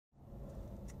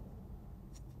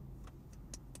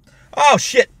Oh,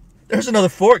 shit. There's another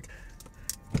fork.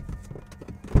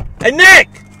 Hey, Nick!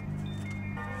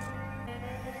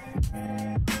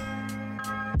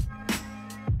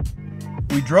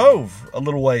 We drove a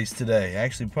little ways today.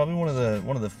 Actually, probably one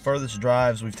of the furthest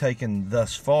drives we've taken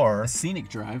thus far. A scenic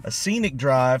drive. A scenic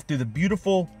drive through the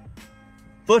beautiful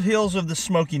foothills of the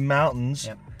Smoky Mountains.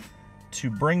 Yep. To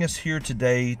bring us here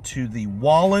today to the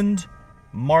Walland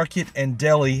Market and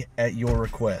Deli at your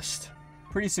request.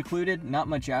 Pretty secluded, not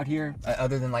much out here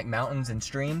other than like mountains and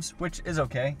streams, which is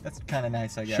okay. That's kind of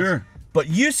nice, I guess. Sure. But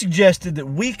you suggested that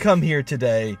we come here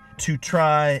today to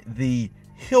try the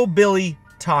Hillbilly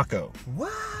Taco.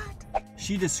 What?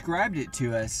 She described it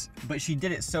to us, but she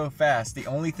did it so fast. The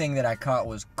only thing that I caught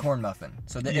was corn muffin.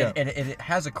 So it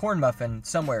has a corn muffin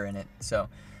somewhere in it. So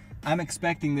I'm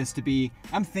expecting this to be,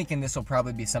 I'm thinking this will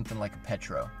probably be something like a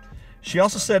Petro. She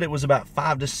also said it was about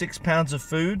 5 to 6 pounds of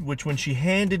food, which when she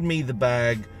handed me the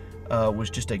bag was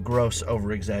just a gross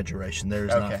over-exaggeration. There's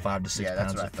not 5 to 6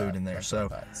 pounds of food in there. So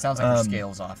sounds like the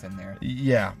scale's off in there.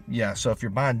 Yeah. So if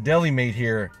you're buying deli meat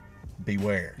here,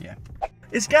 beware. Yeah.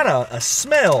 It's got a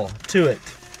smell to it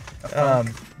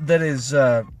that is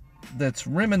that's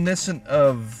reminiscent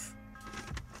of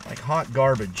like hot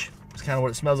garbage. It's kind of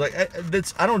what it smells like.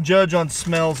 I don't judge on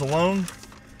smells alone.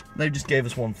 They just gave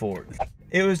us one for it.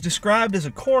 It was described as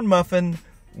a corn muffin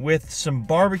with some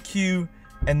barbecue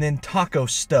and then taco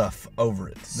stuff over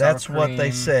it. That's what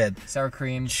they said. Sour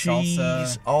cream, cheese,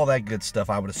 salsa, all that good stuff,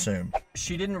 I would assume.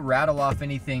 She didn't rattle off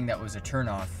anything that was a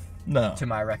turnoff. No. To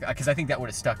my record, because I think that would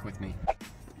have stuck with me.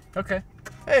 Okay.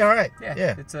 Hey, all right.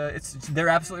 Yeah. They're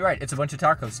absolutely right. It's a bunch of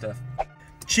taco stuff.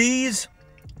 Cheese,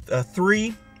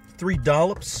 three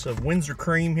dollops of Windsor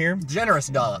cream here. Generous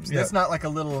dollops. Yeah. That's not like a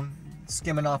little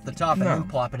skimming off the top and then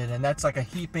plopping it in. That's like a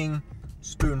heaping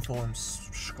spoonful and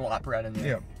schlop right in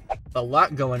there. Yeah. A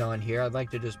lot going on here. I'd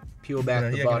like to just peel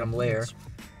back the bottom layer.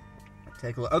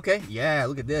 Take a look. Okay, yeah,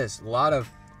 look at this. A lot of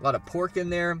pork in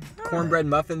there. Cornbread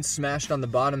muffins smashed on the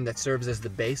bottom that serves as the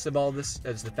base of all this,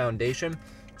 as the foundation.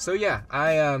 So yeah,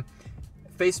 I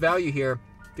face value here,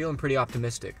 feeling pretty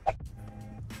optimistic.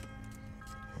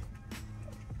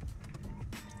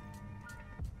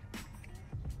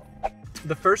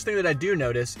 The first thing that I do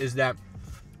notice is that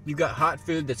you've got hot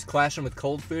food that's clashing with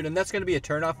cold food, and that's going to be a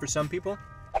turnoff for some people.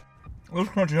 Those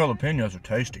crunchy jalapenos are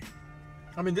tasty.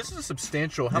 I mean, this is a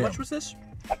substantial. How much was this?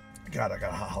 God, I got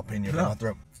a hot jalapeno in my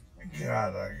throat.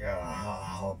 God, I got a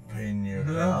hot jalapeno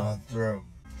in my throat.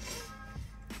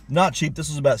 Not cheap. This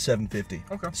was about $7.50.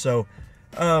 Okay. So,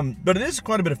 but it is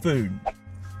quite a bit of food.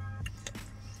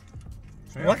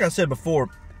 Yeah. Like I said before,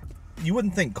 you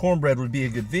wouldn't think cornbread would be a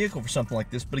good vehicle for something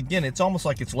like this, but again, it's almost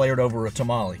like it's layered over a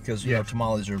tamale because you know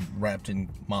tamales are wrapped in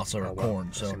masa or corn.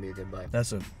 That's so gonna be a good bite.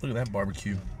 That's look at that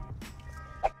barbecue.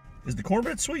 Is the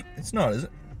cornbread sweet? It's not, is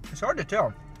it? It's hard to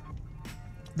tell.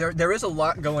 There is a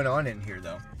lot going on in here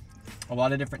though. A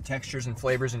lot of different textures and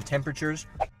flavors and temperatures.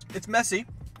 It's messy.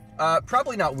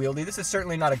 Probably not wieldy. This is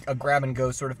certainly not a grab and go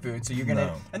sort of food. So you're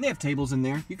gonna, and they have tables in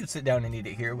there. You could sit down and eat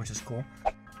it here, which is cool.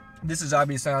 This is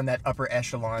obviously on that upper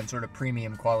echelon sort of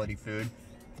premium quality food.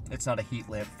 It's not a heat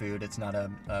lamp food. It's not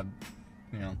a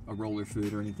roller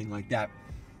food or anything like that.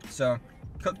 So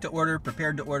cooked to order,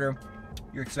 prepared to order.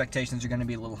 Your expectations are going to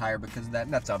be a little higher because of that.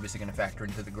 And that's obviously going to factor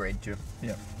into the grade too.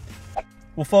 Yeah.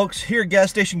 Well, folks, here at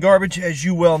Gas Station Garbage, as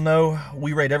you well know,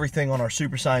 we rate everything on our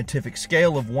super scientific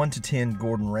scale of 1 to 10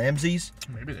 Gordon Ramsays.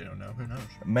 Maybe they don't know. Who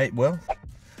knows? Well,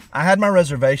 I had my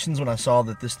reservations when I saw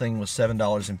that this thing was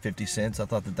 $7.50. I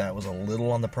thought that was a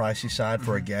little on the pricey side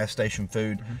for a gas station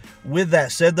food. With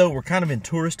that said, though, we're kind of in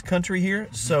tourist country here,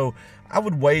 so I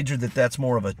would wager that that's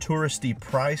more of a touristy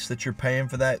price that you're paying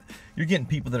for that. You're getting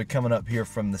people that are coming up here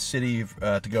from the city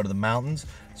to go to the mountains,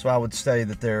 so I would say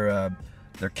that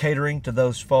they're catering to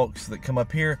those folks that come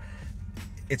up here.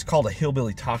 It's called a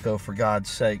Hillbilly Taco, for God's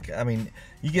sake. I mean,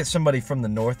 you get somebody from the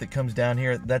north that comes down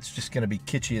here, that's just going to be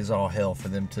kitschy as all hell for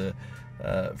them to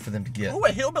get. Oh,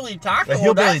 a Hillbilly Taco! A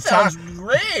Hillbilly Sounds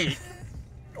great!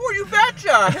 Oh, you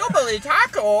betcha! Hillbilly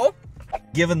Taco!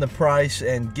 Given the price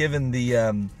and given the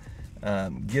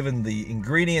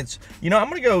ingredients, you know, I'm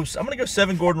gonna go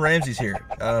 7 Gordon Ramsays here.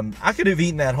 I could have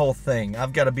eaten that whole thing.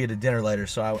 I've got to be at a dinner later,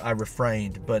 so I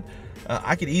refrained. But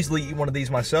I could easily eat one of these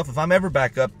myself if I'm ever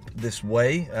back up this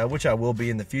way, which I will be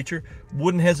in the future.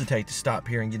 Wouldn't hesitate to stop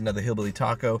here and get another Hillbilly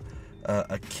Taco.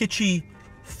 A kitschy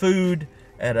food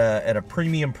at a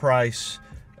premium price,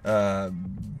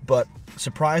 but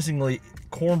surprisingly,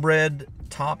 cornbread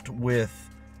topped with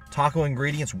taco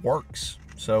ingredients works.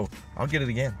 So I'll get it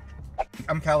again.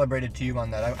 I'm calibrated to you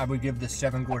on that. I would give this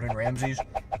 7 Gordon Ramsays.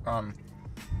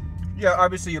 Yeah,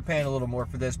 obviously you're paying a little more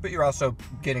for this, but you're also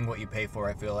getting what you pay for,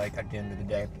 I feel like, at the end of the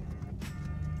day.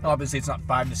 Obviously, it's not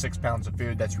 5 to 6 pounds of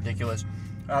food. That's ridiculous.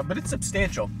 But it's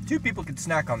substantial. 2 people could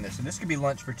snack on this, and this could be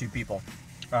lunch for 2 people.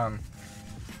 And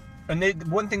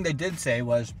one thing they did say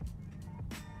was,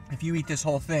 if you eat this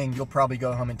whole thing, you'll probably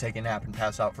go home and take a nap and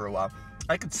pass out for a while.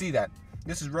 I could see that.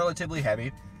 This is relatively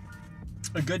heavy.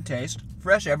 A good taste.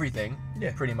 Fresh everything,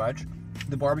 pretty much.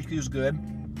 The barbecue is good.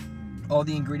 All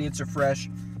the ingredients are fresh.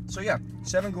 So yeah,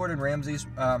 7 Gordon Ramsays.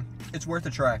 It's worth a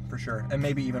try, for sure. And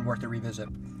maybe even worth a revisit.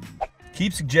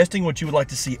 Keep suggesting what you would like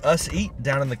to see us eat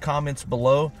down in the comments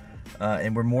below.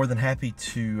 And we're more than happy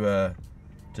to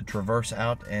traverse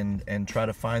out and try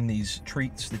to find these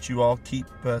treats that you all keep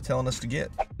telling us to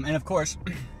get. And of course,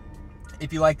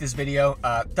 if you like this video,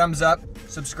 thumbs up,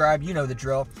 subscribe, you know the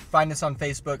drill. Find us on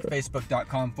Facebook,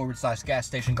 facebook.com/gas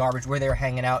station garbage, where they're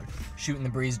hanging out, shooting the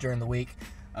breeze during the week,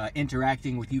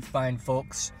 interacting with you fine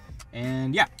folks.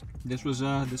 And yeah, this was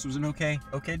an okay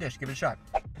dish. Give it a shot.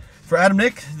 For Adam,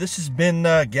 Nick, this has been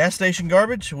Gas Station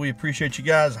Garbage. We appreciate you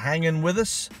guys hanging with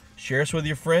us. Share us with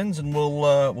your friends, and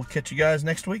we'll catch you guys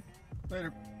next week.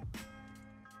 Later.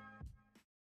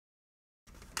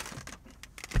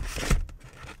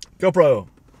 GoPro,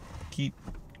 keep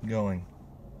going.